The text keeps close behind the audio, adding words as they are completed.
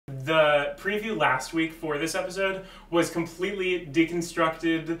the preview last week for this episode was completely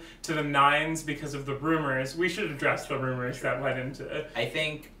deconstructed to the nines because of the rumors. We should address the rumors that led into it. I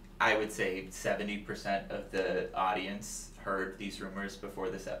think I would say 70% of the audience heard these rumors before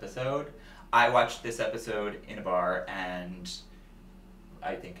this episode. I watched this episode in a bar, and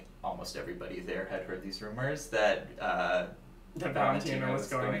I think almost everybody there had heard these rumors that Valentina was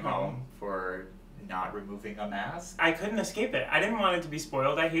going home for not removing a mask. I couldn't escape it. I didn't want it to be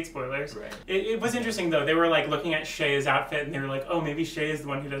spoiled. I hate spoilers. Right. It was interesting, though. They were, like, looking at Shay's outfit, and they were like, oh, maybe Shay is the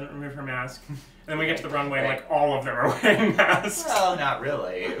one who doesn't remove her mask. And then we get to the runway, and, like, all of them are wearing masks. Well, not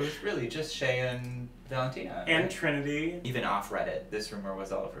really. It was really just Shay and Valentina. And Trinity. Even off Reddit. This rumor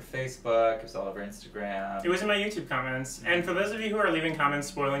was all over Facebook. It was all over Instagram. It was in my YouTube comments. And for those of you who are leaving comments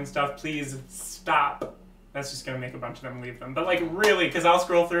spoiling stuff, please stop. That's just going to make a bunch of them leave them. But, like, really, because I'll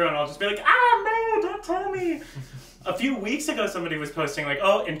scroll through and I'll just be like, no, don't tell me. A few weeks ago, somebody was posting, like,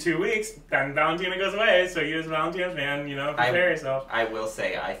 oh, in 2 weeks, then Valentina goes away, so you as Valentina's fan, prepare yourself. I will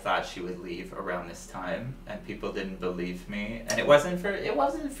say, I thought she would leave around this time, and people didn't believe me. And it wasn't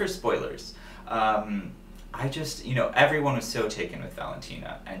for spoilers. I just, everyone was so taken with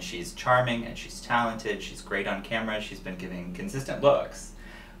Valentina, and she's charming, and she's talented, she's great on camera, she's been giving consistent looks.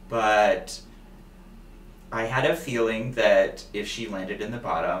 But I had a feeling that if she landed in the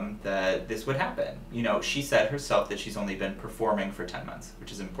bottom, that this would happen. She said herself that she's only been performing for 10 months,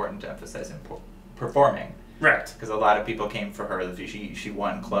 which is important to emphasize performing. Right. Because a lot of people came for her. She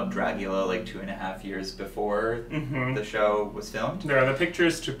won Club Dragula like 2.5 years before the show was filmed. There are the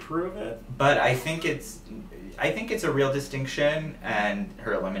pictures to prove it. But I think it's a real distinction, and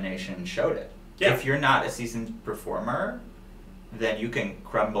her elimination showed it. Yeah. If you're not a seasoned performer, then you can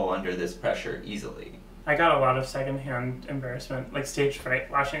crumble under this pressure easily. I got a lot of secondhand embarrassment, like stage fright,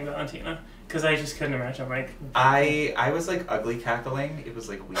 watching Valentina, because I just couldn't imagine, like... I was, like, ugly cackling. It was,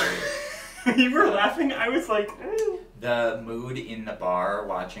 like, weird. You were laughing? I was like... Ooh. The mood in the bar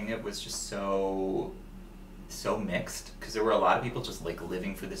watching it was just so mixed, because there were a lot of people just, like,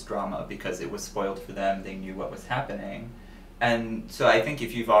 living for this drama because it was spoiled for them. They knew what was happening. And so I think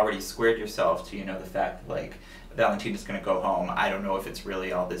if you've already squared yourself to, the fact that, like, Valentina's going to go home, I don't know if it's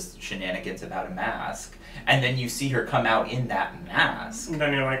really all this shenanigans about a mask, and then you see her come out in that mask. And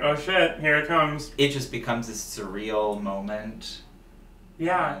then you're like, oh shit, here it comes. It just becomes this surreal moment.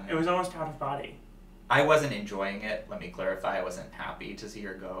 Yeah, it was almost out of body. I wasn't enjoying it, let me clarify. I wasn't happy to see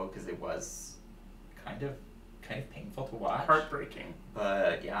her go, because it was kind of painful to watch. Heartbreaking.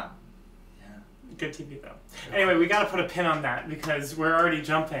 But yeah. Good TV though. Anyway, we gotta put a pin on that, because we're already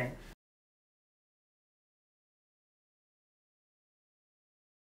jumping